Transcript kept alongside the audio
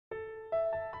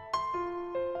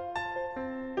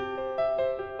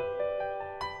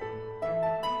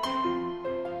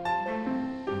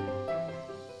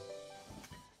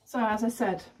So as I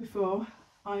said before,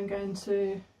 I'm going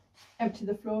to empty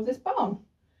the floor of this barn.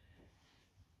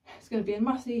 It's going to be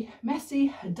a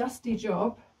messy, dusty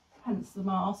job, hence the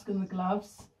mask and the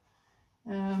gloves.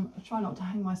 I'll try not to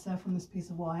hang myself on this piece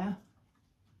of wire.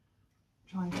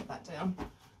 Try and get that down.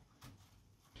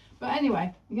 But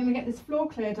anyway, I'm going to get this floor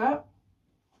cleared up.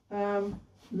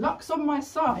 Luck's on my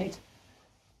side,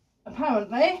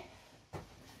 apparently,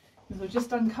 because I've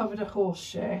just uncovered a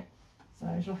horseshoe. So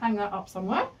I shall hang that up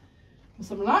somewhere for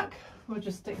some luck. We'll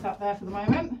just stick that there for the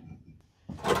moment.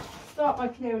 Start by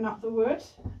clearing up the wood,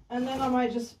 and then I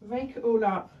might just rake it all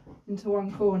up into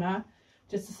one corner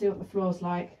just to see what the floor's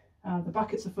like. The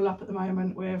buckets are full up at the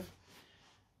moment with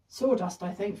sawdust,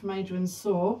 I think, from Adrian's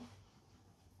saw.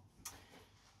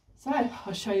 So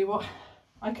I'll show you what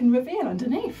I can reveal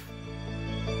underneath.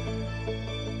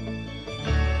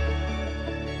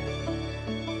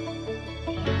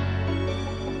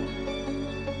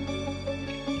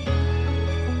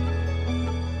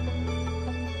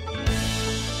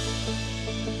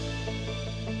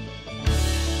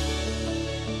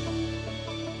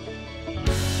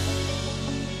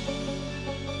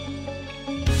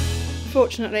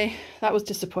 Unfortunately, that was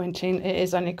disappointing. It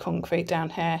is only concrete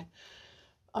down here.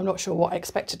 I'm not sure what I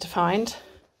expected to find.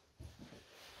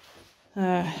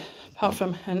 Apart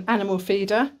from an animal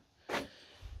feeder,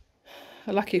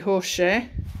 a lucky horseshoe,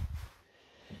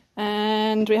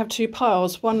 and we have two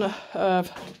piles, one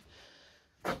of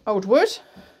old wood,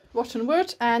 rotten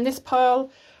wood, and this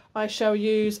pile I shall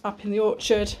use up in the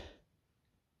orchard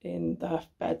in the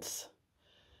beds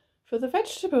for the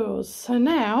vegetables. So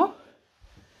now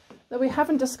that we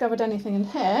haven't discovered anything in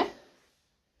here,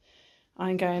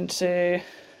 I'm going to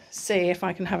see if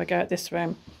I can have a go at this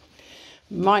room.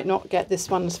 Might not get this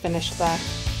one's finished there.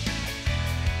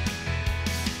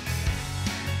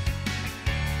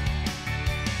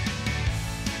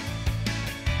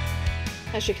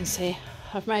 As you can see,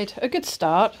 I've made a good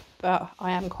start, but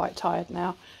I am quite tired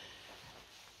now.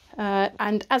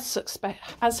 And as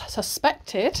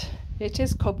suspected, it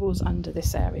is cobbles under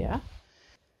this area.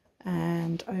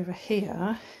 And over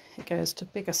here, it goes to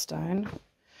bigger stone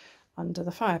under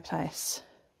the fireplace.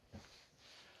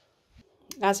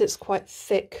 As it's quite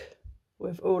thick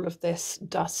with all of this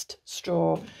dust,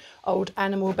 straw, old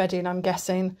animal bedding, I'm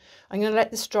guessing, I'm going to let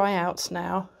this dry out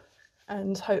now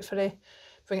and hopefully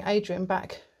bring Adrian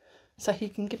back so he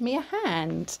can give me a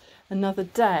hand another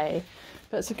day.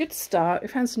 But it's a good start. We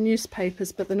found some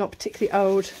newspapers, but they're not particularly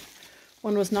old.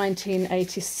 One was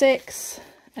 1986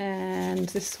 and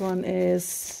this one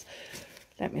is,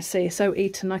 let me see, so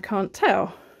eaten I can't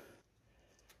tell.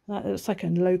 That looks like a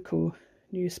local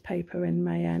newspaper in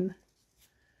Mayenne.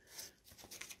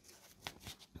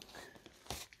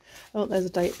 Oh, there's a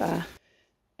date there.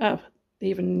 Oh,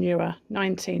 even newer,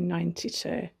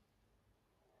 1992.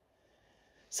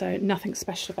 So nothing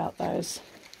special about those.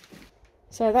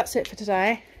 So that's it for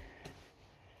today.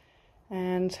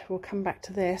 And we'll come back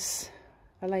to this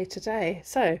a later day.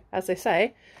 So, as they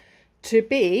say, to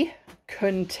be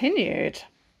continued.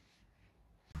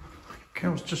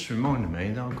 Carol's just reminded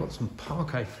me that I've got some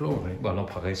parquet flooring, well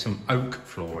not parquet, some oak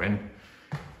flooring,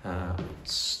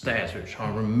 stairs which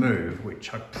I remove,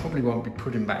 which I probably won't be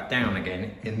putting back down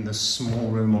again in the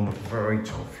small room on the very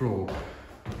top floor.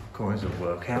 Guys will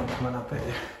work out coming up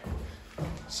here.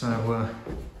 So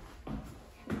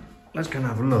let's go and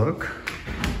have a look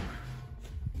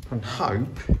and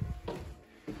hope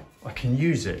I can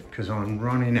use it, because I'm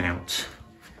running out.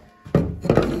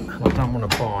 And I don't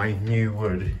want to buy new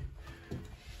wood,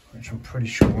 which I'm pretty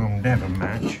sure will never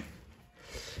match.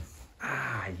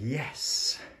 Ah,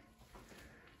 yes.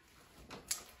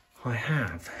 I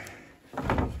have.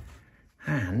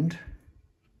 And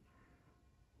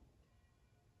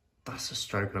that's a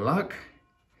stroke of luck.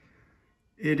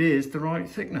 It is the right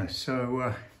thickness. So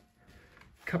a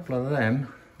couple of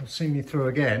them will see me through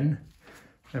again.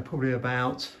 They're probably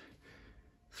about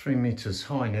 3 meters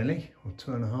high nearly, or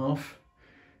 2.5.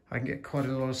 I can get quite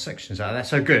a lot of sections out of that.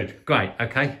 So good, great,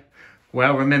 okay.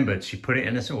 Well remembered, she put it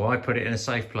in a, or I put it in a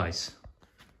safe place.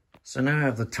 So now I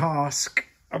have the task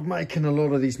of making a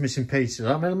lot of these missing pieces.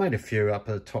 I mean, I made a few up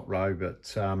at the top row,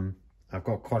 but I've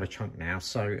got quite a chunk now.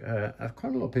 So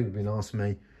quite a lot of people have been asking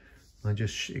me. I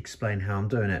just explain how I'm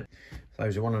doing it. For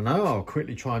those who want to know, I'll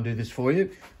quickly try and do this for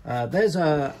you. There's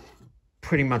a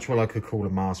pretty much what I could call a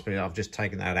mast, but I've just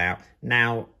taken that out.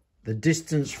 Now, the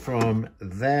distance from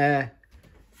there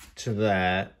to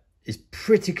there is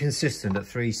pretty consistent at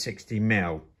 360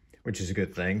 mil, which is a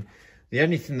good thing. The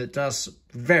only thing that does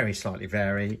very slightly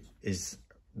vary is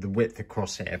the width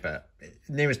across here, but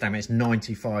nearest damn it's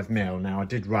 95 mil. Now, I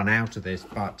did run out of this,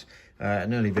 but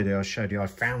an early video I showed you I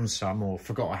found some, or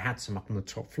forgot I had some up on the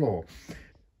top floor,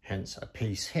 hence a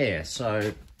piece here.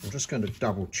 So I'm just going to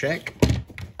double check.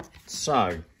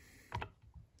 So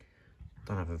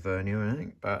don't have a vernier or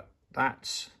anything, but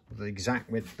that's the exact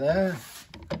width there,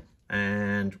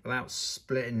 and without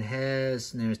splitting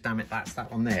hairs, nearest damn it, that's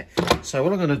that one there. So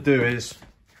what I'm going to do is,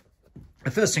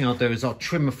 the first thing I'll do is I'll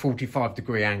trim a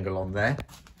 45-degree angle on there,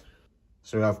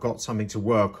 so I've got something to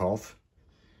work off.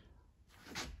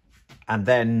 And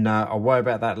then I'll worry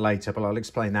about that later, but I'll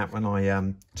explain that when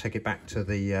I take it back to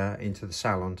the into the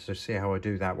salon to see how I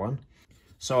do that one.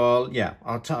 So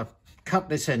I'll cut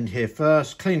this end here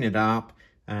first, clean it up,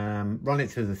 run it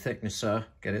through the thicknesser,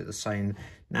 get it the same.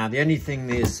 Now the only thing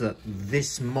is that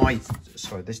this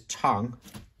tongue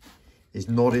is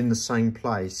not in the same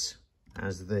place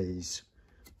as these,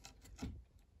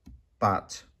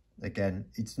 but again,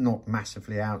 it's not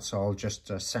massively out, so I'll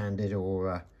just sand it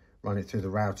or run it through the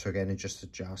router again and just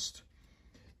adjust.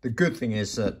 The good thing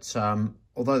is that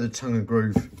although the tongue and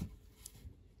groove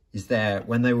is there,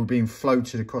 when they were being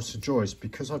floated across the joist,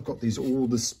 because I've got these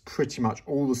pretty much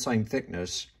all the same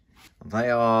thickness,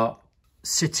 they are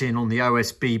sitting on the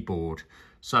OSB board.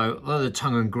 So although the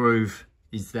tongue and groove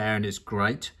is there and it's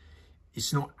great,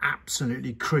 it's not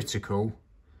absolutely critical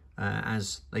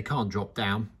as they can't drop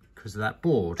down because of that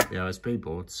board, the OSB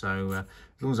board. So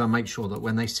as long as I make sure that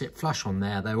when they sit flush on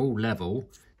there, they're all level,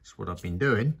 that's what I've been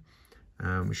doing,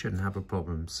 we shouldn't have a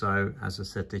problem. So as I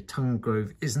said, the tongue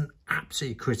groove isn't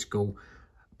absolutely critical,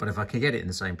 but if I can get it in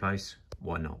the same place,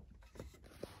 why not?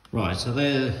 Right, so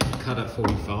they're cut at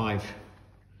 45,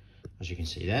 as you can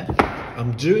see there.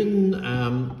 I'm doing,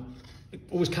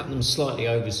 always cutting them slightly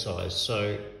oversized,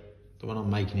 so the one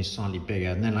I'm making is slightly bigger,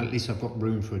 and then at least I've got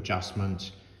room for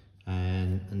adjustment.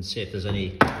 And see if there's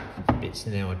any bits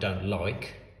in there I don't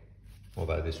like,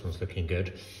 although this one's looking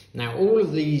good. Now all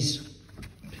of these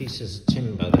pieces of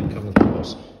timber that come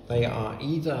across, they are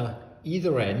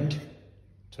either end,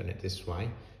 turn it this way,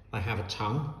 they have a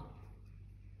tongue,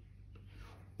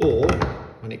 or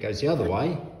when it goes the other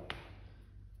way,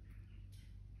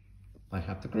 they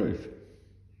have the groove.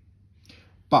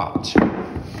 But,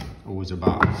 always a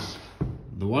but,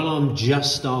 the one I'm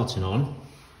just starting on,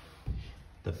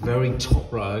 the very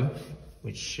top row,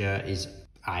 which is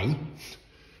A,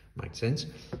 makes sense.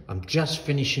 I'm just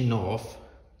finishing off.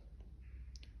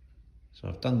 So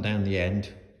I've done down the end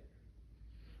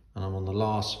and I'm on the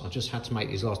last, I just had to make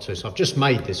these last two. So I've just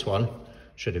made this one,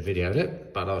 should have videoed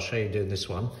it, but I'll show you doing this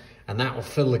one. And that will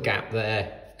fill the gap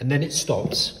there, and then it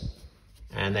stops.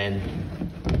 And then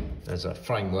there's a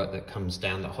framework that comes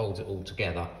down that holds it all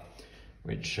together,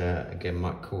 which again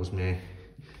might cause me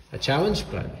a challenge,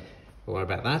 but don't worry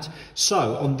about that.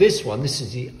 So on this one, this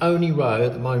is the only row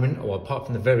at the moment, or apart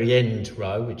from the very end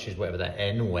row, which is whatever that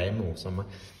N or M or somewhere,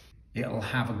 it'll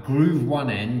have a groove one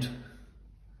end,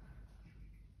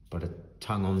 but a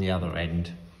tongue on the other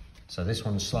end. So this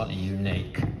one's slightly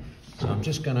unique. So I'm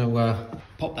just going to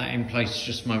pop that in place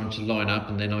just a moment to line up,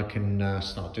 and then I can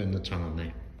start doing the tongue on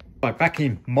there. Right, back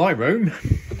in my room.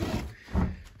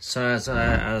 So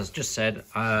as just said,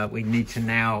 we need to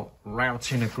now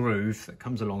route in a groove that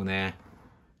comes along there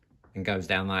and goes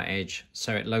down that edge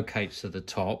so it locates at the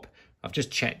top. I've just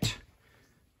checked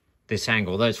this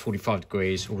angle, although it's 45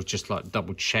 degrees, or just like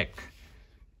double check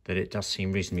that it does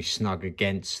seem reasonably snug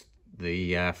against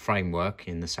the framework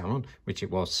in the salon, which it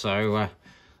was. So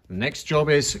the next job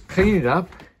is clean it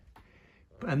up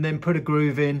and then put a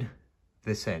groove in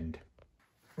this end.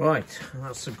 Right,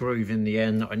 that's the groove in the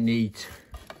end that I need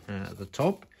at the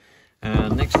top.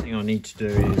 Next thing I need to do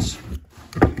is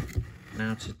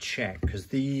now to check, because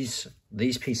these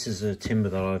pieces of timber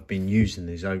that I've been using,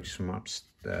 these oaks from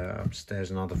upstairs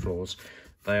and other floors,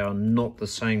 they are not the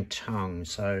same tongue.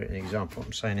 So an example, what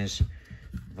I'm saying is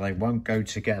they won't go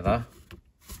together.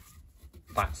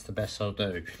 That's the best I'll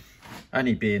do.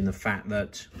 Only being the fact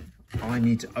that I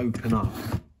need to open up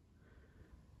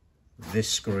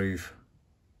this groove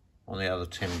on the other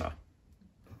timber.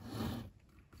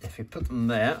 If you put them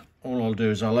there, all I'll do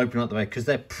is I'll open up the way, because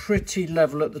they're pretty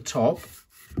level at the top,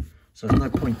 so there's no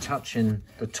point touching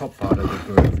the top part of the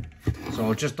groove. So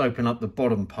I'll just open up the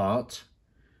bottom part,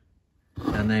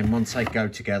 and then once they go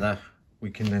together, we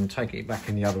can then take it back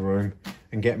in the other room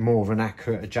and get more of an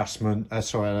accurate adjustment,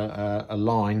 a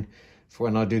line for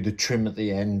when I do the trim at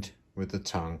the end with the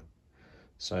tongue.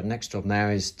 So next job now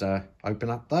is to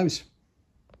open up those.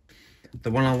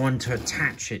 The one I want to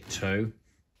attach it to,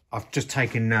 I've just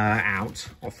taken out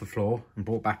off the floor and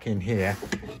brought back in here.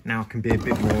 Now I can be a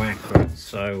bit more accurate.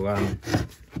 So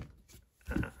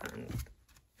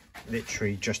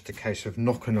literally just a case of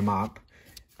knocking them up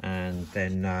and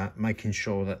then making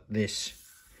sure that this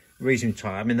reasonably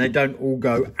tight. I mean, they don't all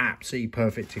go absolutely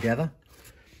perfect together.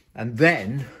 And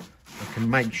then I can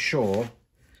make sure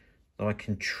that I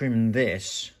can trim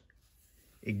this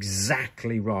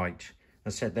exactly right.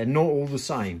 As I said, they're not all the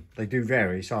same. They do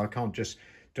vary, so I can't just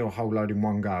do a whole load in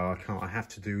one go. I have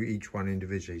to do each one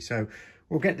individually. So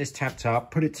we'll get this tapped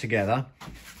up, put it together,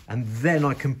 and then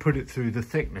I can put it through the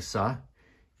thicknesser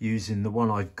using the one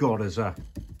I've got as a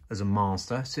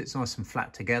master. Sits nice and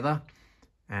flat together.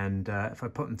 And if I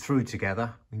put them through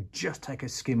together, we can just take a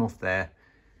skim off there,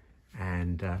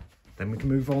 and then we can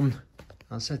move on,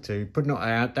 as I said, to putting it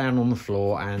out down on the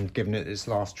floor and giving it its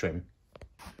last trim.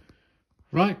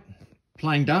 Right,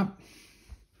 planed up.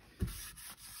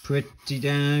 Pretty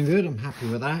damn good, I'm happy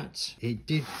with that. It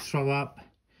did throw up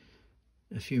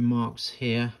a few marks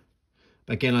here,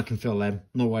 but again, I can fill them,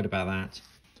 not worried about that.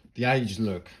 The aged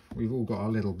look, we've all got our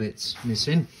little bits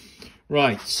missing.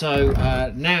 Right, so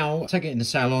now take it in the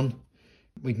salon.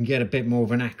 We can get a bit more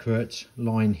of an accurate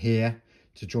line here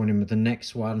to join in with the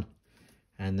next one,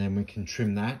 and then we can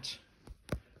trim that.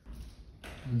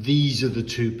 These are the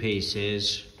two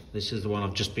pieces. This is the one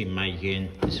I've just been making.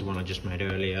 This is one I just made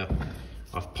earlier.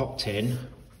 I've popped in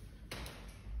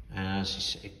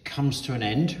as it comes to an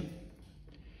end,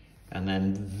 and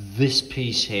then this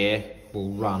piece here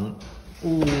will run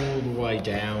all the way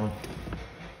down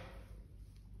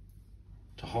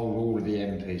to hold all of the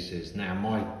end pieces. Now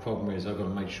my problem is I've got to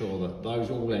make sure that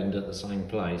those all end at the same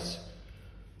place.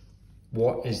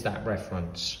 What is that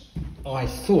reference? I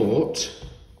thought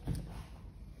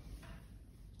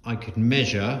I could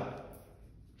measure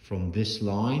from this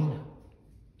line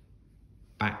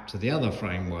back to the other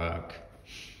framework,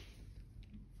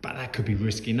 but that could be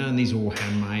risky. Knowing these are all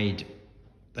handmade,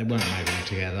 they weren't made all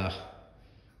together.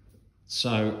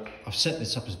 So I've set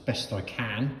this up as best I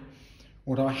can.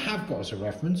 What I have got as a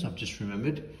reference, I've just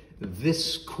remembered,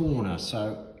 this corner.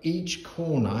 So each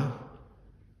corner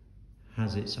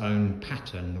has its own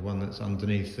pattern, the one that's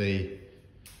underneath the,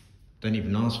 don't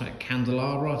even ask for that,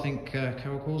 candelabra, I think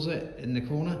Carol calls it, in the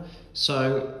corner.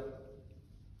 So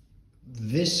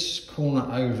this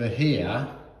corner over here,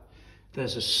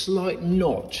 there's a slight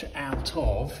notch out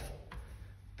of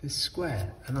this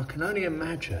square, and I can only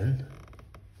imagine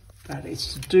that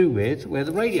it's to do with where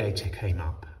the radiator came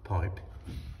up, pipe.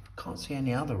 Can't see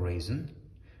any other reason.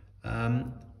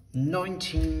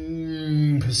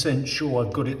 19% sure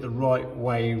I've got it the right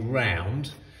way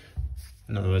round.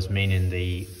 In other words, meaning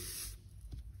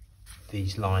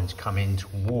these lines come in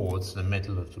towards the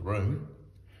middle of the room.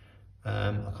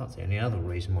 I can't see any other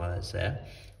reason why that's there.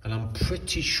 And I'm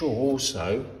pretty sure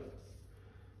also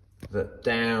that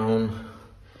down,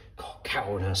 God,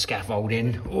 Carol and her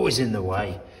scaffolding, always in the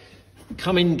way.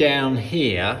 Coming down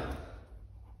here,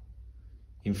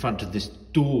 in front of this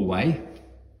doorway,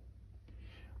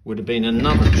 would have been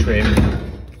another trim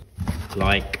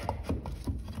like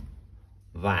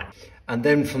that. And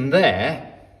then from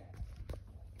there,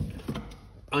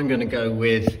 I'm going to go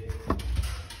with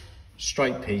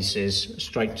straight pieces,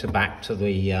 straight to back to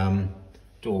the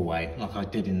doorway, like I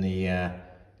did in the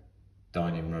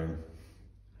dining room.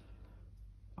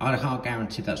 I can't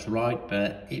guarantee that's right,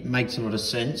 but it makes a lot of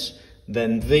sense.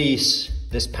 Then this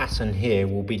pattern here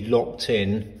will be locked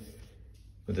in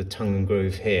with a tongue and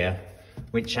groove here,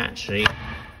 which actually,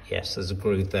 yes, there's a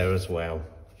groove there as well.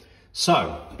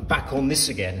 So back on this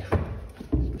again.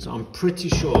 So I'm pretty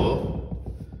sure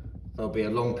there'll be a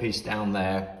long piece down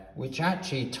there, which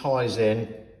actually ties in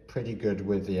pretty good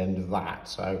with the end of that.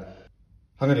 So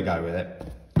I'm going to go with it.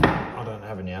 I don't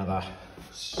have any other.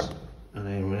 And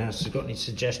anyone else has got any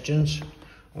suggestions?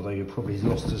 Although you're probably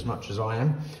lost as much as I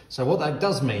am. So what that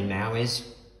does mean now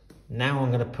is, now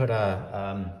I'm going to put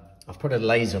a, I've put a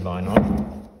laser line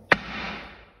on.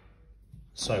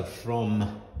 So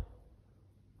from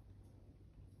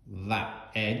that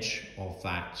edge of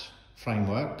that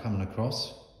framework coming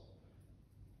across,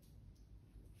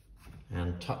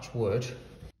 and touch wood,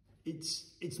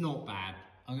 it's not bad.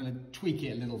 I'm going to tweak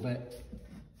it a little bit.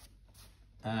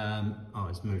 Oh,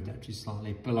 it's moved actually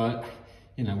slightly, but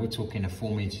you know, we're talking a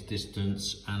 4 metre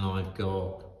distance, and I've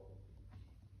got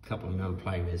a couple of mil to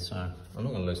play with, so I'm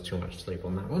not going to lose too much sleep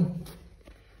on that one.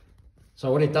 So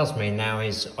what it does mean now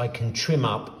is I can trim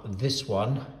up this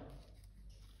one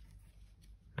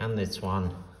and this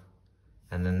one,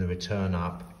 and then the return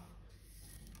up,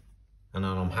 and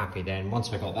then I'm happy. Then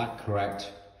once I got that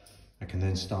correct, I can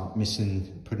then start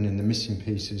putting in the missing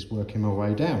pieces, working my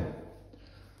way down.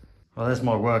 Well, there's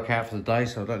my workout for the day,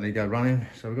 so I don't need to go running.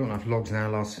 So we've got enough logs now,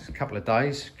 last couple of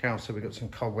days. Carol said we've got some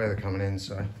cold weather coming in,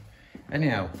 so.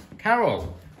 Anyhow,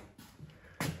 Carol,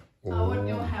 So I want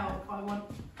your help. I want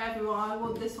everyone. I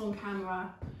want this on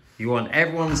camera. You want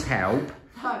everyone's help?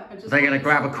 No, They're going to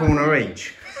grab a corner each.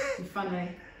 Funny.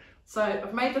 So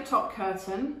I've made the top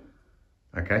curtain.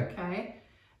 Okay. Okay.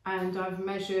 And I've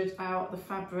measured out the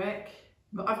fabric.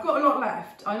 But I've got a lot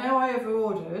left. I know I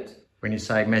over-ordered. When you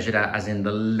say measured out, as in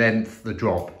the length, the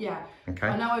drop? Yeah. Okay.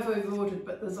 I know I've over-ordered,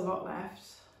 but there's a lot left.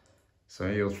 So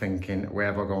you're thinking, where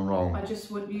have I gone wrong? I just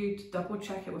want you to double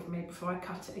check it with me before I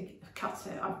cut it.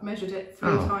 I've measured it 3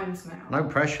 times now. No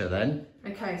pressure then.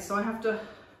 Okay, so I have to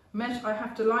measure. I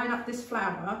have to line up this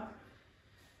flower,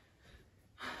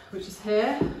 which is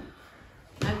here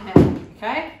and here.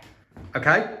 Okay.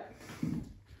 Okay.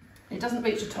 It doesn't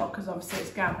reach the top because obviously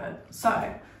it's gathered.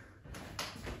 So.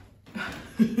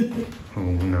 Oh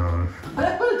no. I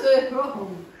don't want to do it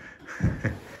wrong.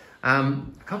 I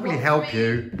can't really help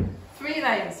you. 3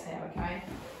 layers here, okay?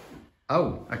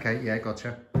 Oh, okay, yeah,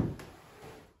 gotcha.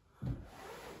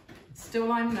 Still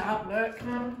lining it up, look.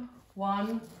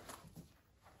 1,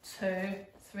 2,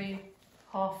 3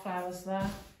 half flowers there.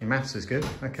 Your maths is good,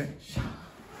 okay.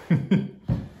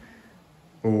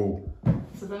 Oh.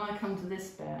 So then I come to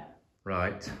this bit.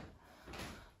 Right.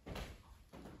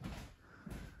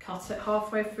 Cut it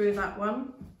halfway through that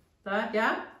one. There,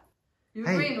 yeah? You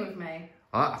agreeing with me?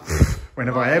 When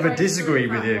have I ever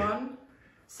disagreed with you? One,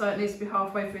 so it needs to be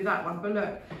halfway through that one. But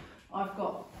look, I've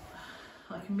got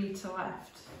like a metre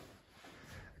left.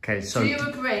 Okay, so... Do you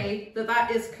agree that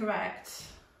that is correct?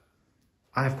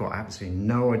 I've got absolutely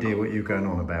no idea what you're going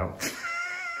on about.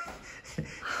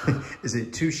 Is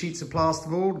it 2 sheets of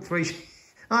plasterboard? 3 sheets?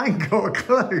 I ain't got a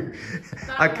clue.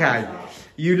 Okay,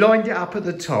 you lined it up at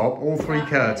the top, all 3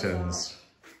 curtains.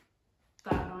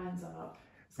 That lines up.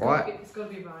 It's got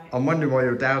to be right. I'm wondering why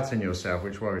you're doubting yourself,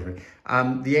 which worries me.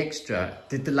 The extra,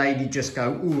 did the lady just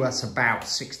go, ooh, that's about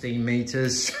 16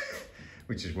 metres?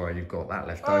 Which is why you've got that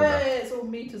left over. Yeah, it's all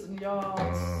metres and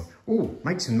yards. Oh,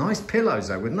 make some nice pillows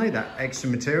though, wouldn't they? That extra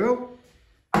material.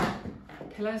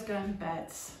 Pillows go in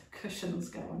beds, cushions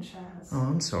go on chairs. Oh,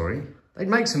 I'm sorry. They'd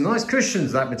make some nice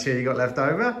cushions, that material you got left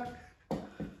over.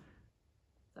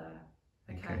 There.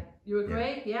 Okay. You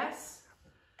agree? Yeah. Yes?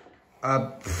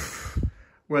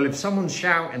 Well, if someone's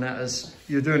shouting at us,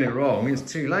 you're doing it wrong, it's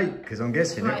too late, because I'm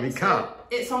guessing it'll be cut.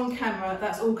 It's on camera,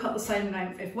 that's all cut the same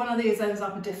length. If one of these ends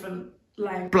up a different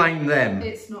length, blame them.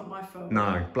 It's not my fault.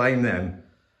 No, blame them.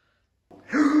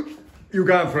 You're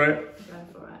going for it? I'm going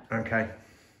for it. Okay.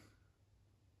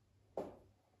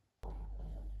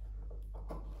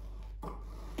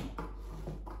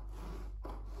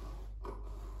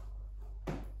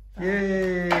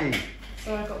 Yay!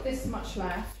 So I've got this much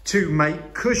left. To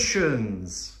make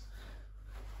cushions.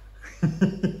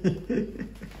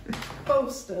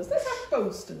 Bolsters. Let's have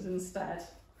bolsters instead.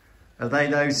 Are they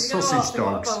those sausage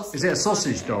dogs? Is it a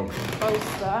sausage dog?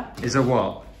 Bolster. Is a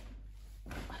what?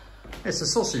 It's a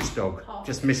sausage dog.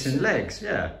 Just missing legs,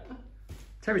 yeah.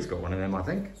 Terry's got one of them, I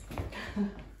think.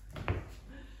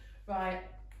 Right.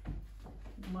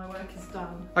 My work is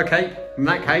done. Okay, in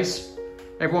that case,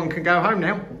 everyone can go home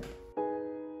now.